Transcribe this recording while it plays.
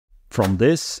From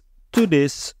this to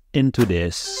this into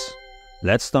this.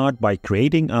 Let's start by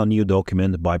creating our new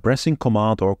document by pressing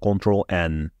Command or Ctrl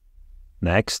N.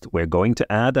 Next, we're going to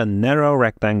add a narrow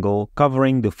rectangle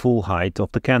covering the full height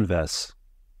of the canvas.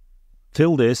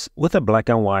 Fill this with a black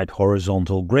and white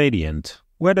horizontal gradient,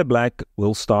 where the black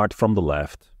will start from the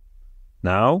left.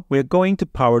 Now, we're going to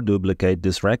power duplicate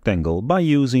this rectangle by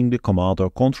using the Command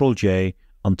or Ctrl J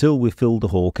until we fill the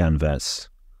whole canvas.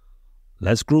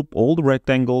 Let's group all the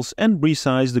rectangles and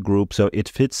resize the group so it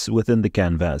fits within the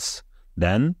canvas.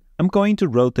 Then, I'm going to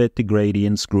rotate the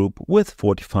gradients group with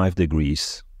 45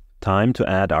 degrees. Time to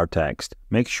add our text.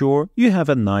 Make sure you have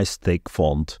a nice thick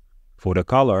font. For the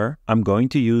color, I'm going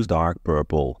to use dark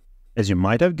purple. As you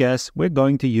might have guessed, we're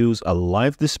going to use a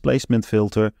live displacement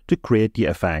filter to create the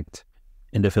effect.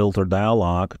 In the filter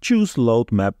dialog, choose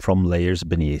Load Map from layers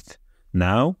beneath.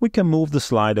 Now we can move the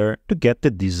slider to get the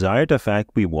desired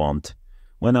effect we want.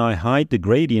 When I hide the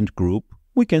gradient group,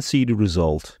 we can see the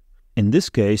result. In this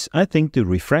case, I think the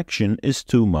refraction is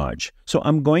too much, so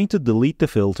I'm going to delete the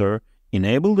filter,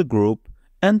 enable the group,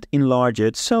 and enlarge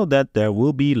it so that there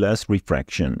will be less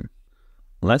refraction.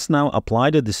 Let's now apply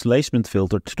the displacement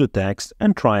filter to the text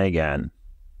and try again.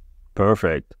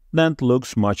 Perfect, that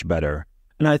looks much better.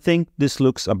 And I think this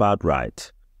looks about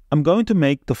right. I'm going to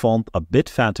make the font a bit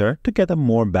fatter to get a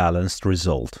more balanced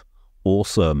result.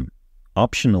 Awesome!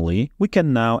 Optionally, we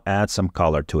can now add some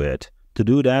color to it. To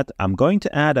do that, I'm going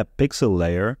to add a pixel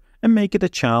layer and make it a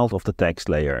child of the text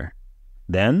layer.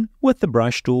 Then, with the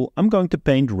brush tool, I'm going to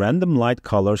paint random light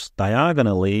colors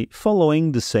diagonally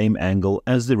following the same angle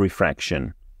as the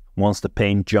refraction. Once the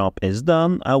paint job is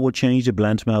done, I will change the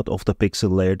blend mode of the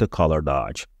pixel layer to color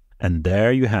dodge. And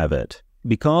there you have it.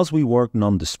 Because we work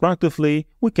non-destructively,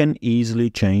 we can easily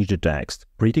change the text.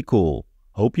 Pretty cool.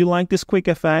 Hope you like this quick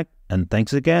effect, and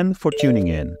thanks again for tuning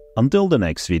in. Until the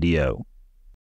next video.